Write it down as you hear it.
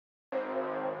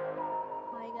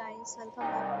guys, welcome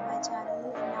back to my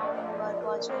channel and now you are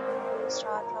watching a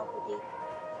 4-star property.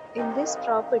 In this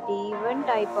property, one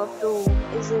type of room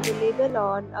is available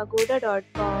on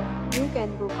agoda.com. You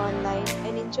can book online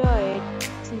and enjoy it.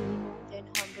 See more than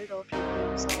 100 of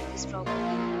reviews of this property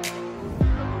on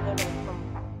agoda.com.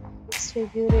 Its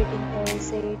review rating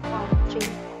is 8.3.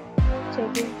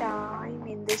 Check-in time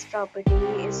in this property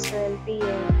is 12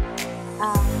 p.m.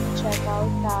 and check-out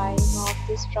time of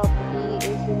this property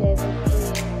is 11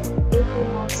 p.m. If you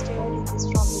have stayed in this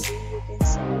property, you can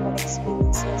send your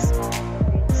experiences or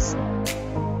comments.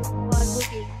 For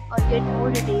booking or get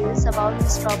more details about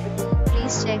this property,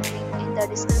 please check link in the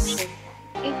description.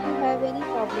 If you have any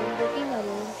problem booking a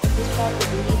room in this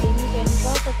property, then you can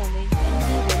drop a comment and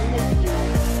we will help you.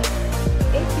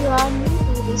 If you are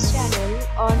new to this channel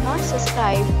or not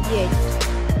subscribed yet,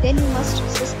 then you must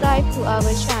subscribe to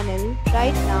our channel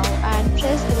right now and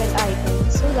press the bell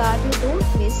icon so that you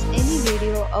don't miss any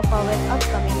video of our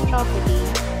upcoming property.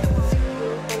 Thank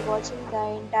you for watching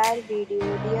the entire video.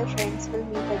 Dear friends, will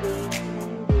meet again in a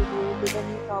new video with a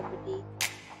new property.